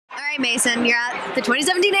right, Mason, you're at the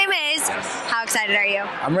 2017 AMAs. How excited are you?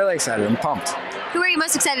 I'm really excited. I'm pumped. Who are you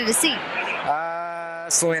most excited to see?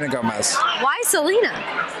 Selena Gomez. Why Selena?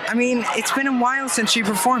 I mean, it's been a while since she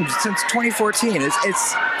performed. Since 2014.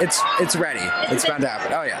 It's ready. It's bound to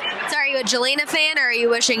happen. Oh yeah. So are you a Jelena fan, or are you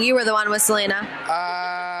wishing you were the one with Selena?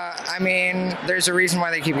 I mean, there's a reason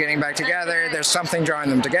why they keep getting back together. There's something drawing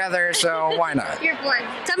them together, so why not? You're born.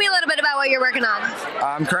 Tell me a little bit about what you're working on.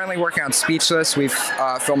 I'm currently working on Speechless. We've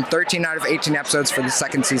filmed 13 out of 18 episodes for the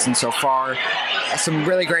second season so far. Some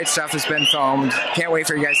really great stuff has been filmed. Can't wait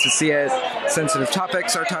for you guys to see it. Sensitive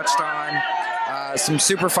topics are touched on. Some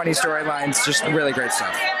super funny storylines, just really great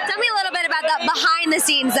stuff. Tell me a little bit about the behind the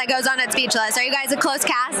scenes that goes on at Speechless. Are you guys a close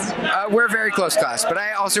cast? We're a very close cast, but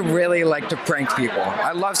I also really like to prank people.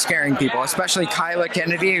 I love scaring people, especially Kyla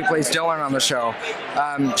Kennedy, who plays Dylan on the show.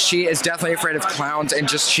 She is definitely afraid of clowns, and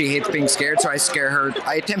she hates being scared, so I scare her.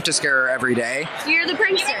 I attempt to scare her every day. You're the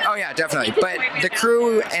prankster. Oh yeah, definitely. But the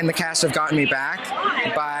crew and the cast have gotten me back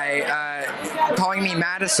by calling me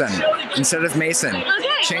Madison instead of Mason. Okay,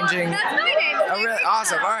 changing. Well, that's my name. Oh really?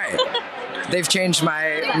 Awesome. All right. They've changed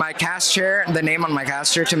my cast chair, the name on my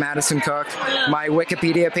cast chair, to Madison Cook, my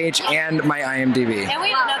Wikipedia page, and my IMDb. And we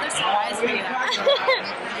have another surprise for you.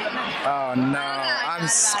 Oh no, I'm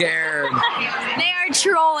scared. They are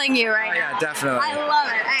trolling you right Oh yeah, now. definitely. I love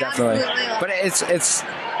it. I Definitely. absolutely love But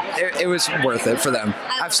it was worth it for them.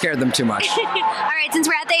 I've scared them too much. All right, since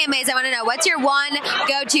we're at the AMAs, I want to know, what's your one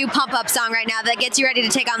go-to pump-up song right now that gets you ready to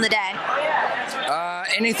take on the day?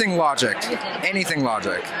 Anything Logic. Anything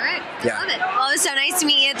Logic. All right, Yeah. love it. Well, it was so nice to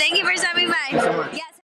meet you. Thank you for stopping by. so much. Yes.